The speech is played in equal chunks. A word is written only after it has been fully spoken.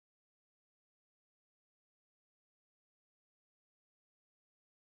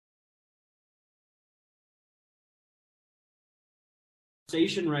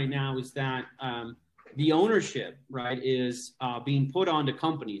conversation right now is that the ownership, right, is being put onto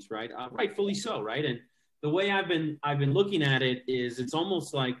companies, right, rightfully so, right. And the way I've been looking at it is it's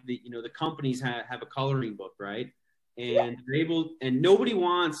almost like the companies have a coloring book, right, and they're able, and nobody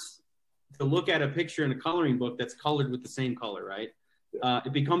wants to look at a picture in a coloring book that's colored with the same color, right.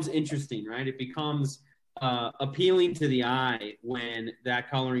 It becomes interesting, right. It becomes appealing to the eye when that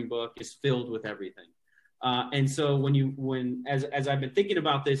coloring book is filled with everything. And so as I've been thinking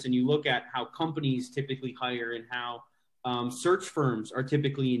about this, and you look at how companies typically hire and how search firms are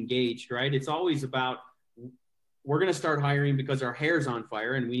typically engaged, right? It's always about, we're going to start hiring because our hair's on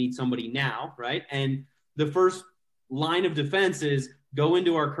fire and we need somebody now, right? And the first line of defense is go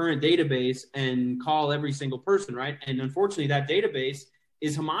into our current database and call every single person, right? And unfortunately, that database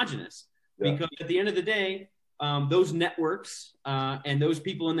is homogenous because at the end of the day, those networks and those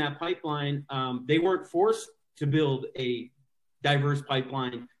people in that pipeline, they weren't forced to build a diverse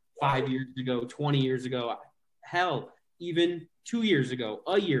pipeline 5 years ago, 20 years ago, hell, even 2 years ago,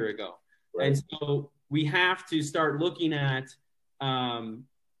 a year ago. Right. And so we have to start looking at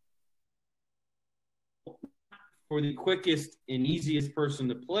for the quickest and easiest person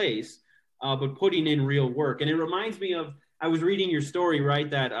to place, but putting in real work. And it reminds me of, I was reading your story, right,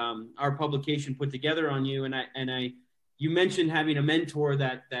 that our publication put together on you, and you mentioned having a mentor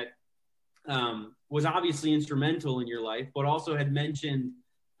that was obviously instrumental in your life, but also had mentioned,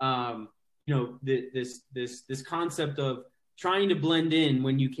 this concept of trying to blend in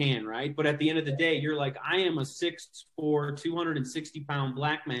when you can, right? But at the end of the day, you're like, I am a 6'4", 260-pound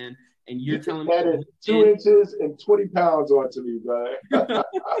black man, and you're telling me added 2 inches and 20 pounds onto me, man.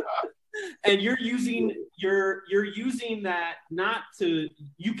 And you're using that not to,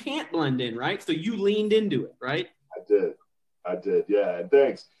 you can't blend in, right? So you leaned into it, right? I did. Yeah. And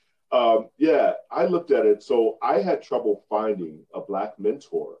thanks. I looked at it. So I had trouble finding a black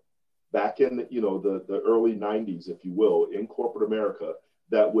mentor back in the early 90s, if you will, in corporate America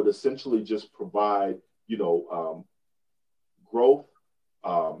that would essentially just provide, growth,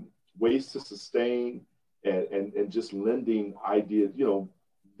 ways to sustain and just lending ideas,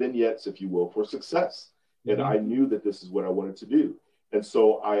 vignettes, if you will, for success. And I knew that this is what I wanted to do. And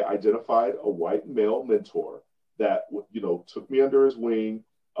so I identified a white male mentor that, took me under his wing,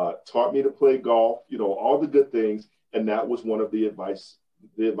 taught me to play golf, all the good things. And that was one of the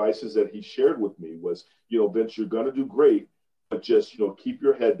advices that he shared with me was, Vince, you're going to do great, but just, keep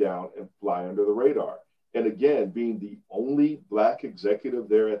your head down and fly under the radar. And again, being the only black executive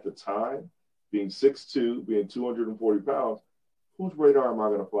there at the time, being 6'2", being 240 pounds, whose radar am I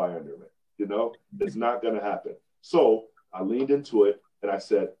going to fly under, man? It's not going to happen. So I leaned into it and I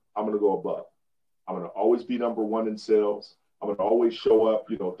said, I'm going to go above. I'm going to always be number one in sales. I'm going to always show up,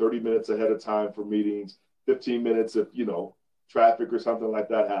 30 minutes ahead of time for meetings, 15 minutes if, traffic or something like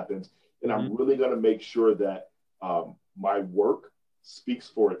that happens. And I'm really going to make sure that my work speaks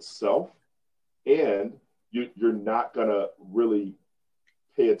for itself, and you're not going to really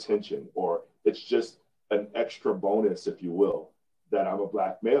pay attention, or it's just an extra bonus, if you will, that I'm a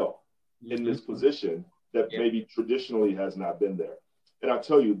black male in this position that maybe traditionally has not been there. And I'll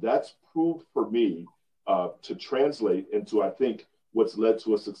tell you, that's proved for me to translate into, I think, what's led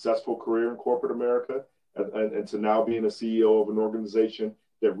to a successful career in corporate America and to now being a CEO of an organization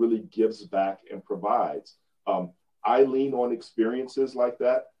that really gives back and provides. I lean on experiences like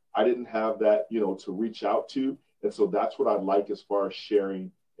that. I didn't have that, to reach out to. And so that's what I like as far as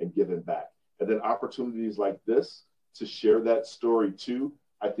sharing and giving back. And then opportunities like this to share that story too,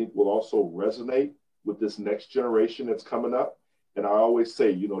 I think will also resonate with this next generation that's coming up. And I always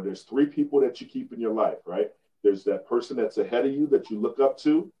say, there's 3 people that you keep in your life, right? There's that person that's ahead of you that you look up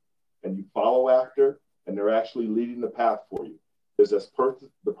to and you follow after, and they're actually leading the path for you. There's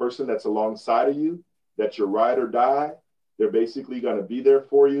the person that's alongside of you, that's your ride or die. They're basically going to be there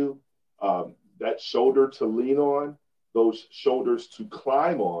for you. That shoulder to lean on, those shoulders to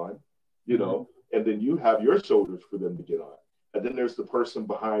climb on, and then you have your shoulders for them to get on. And then there's the person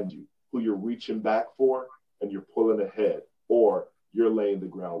behind you who you're reaching back for and you're pulling ahead, or you're laying the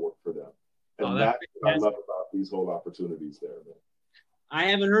groundwork for them. And that's what I love about these whole opportunities there, man. I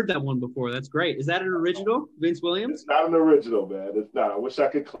haven't heard that one before. That's great. Is that an original, Vince Williams? It's not an original, man. It's not. I wish I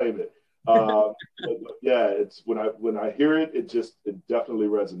could claim it. But yeah, it's when I hear it, it definitely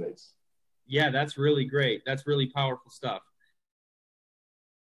resonates. Yeah, that's really great. That's really powerful stuff.